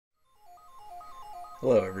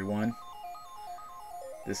Hello everyone,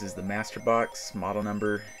 this is the Masterbox model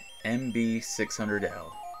number MB600L.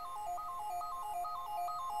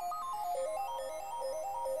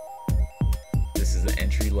 This is an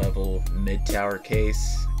entry-level mid-tower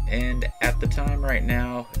case, and at the time right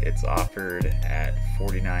now it's offered at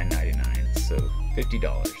 $49.99, so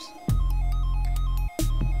 $50.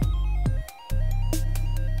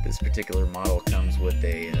 This particular model comes with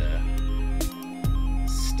a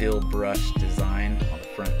steel brush design on the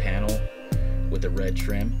front panel with a red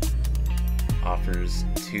trim. Offers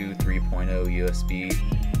two 3.0 USB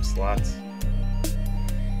slots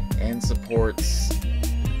and supports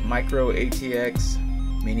micro ATX,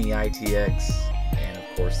 mini ITX, and of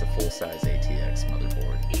course the full-size ATX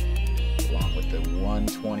motherboard, along with the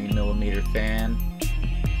 120mm fan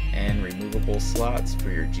and removable slots for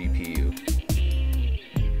your GPU.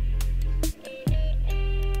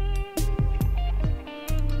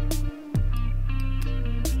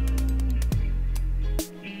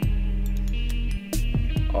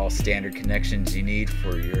 All standard connections you need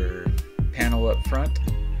for your panel up front.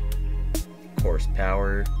 Of course,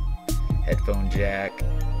 power, headphone jack,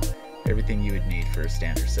 everything you would need for a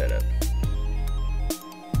standard setup.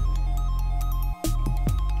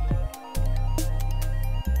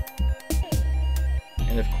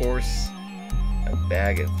 And of course, a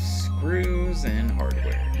bag of screws and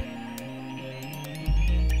hardware.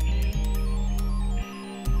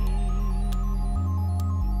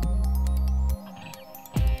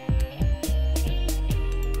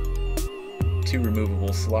 Two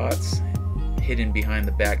removable slots hidden behind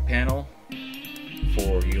the back panel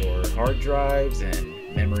for your hard drives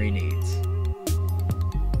and memory needs.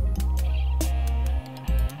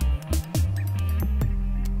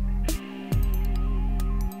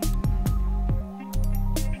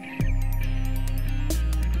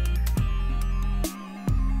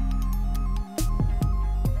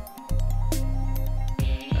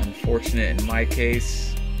 Unfortunate in my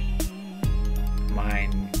case,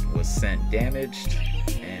 mine was sent damaged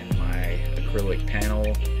and my acrylic panel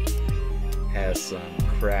has some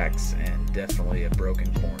cracks and definitely a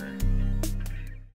broken corner.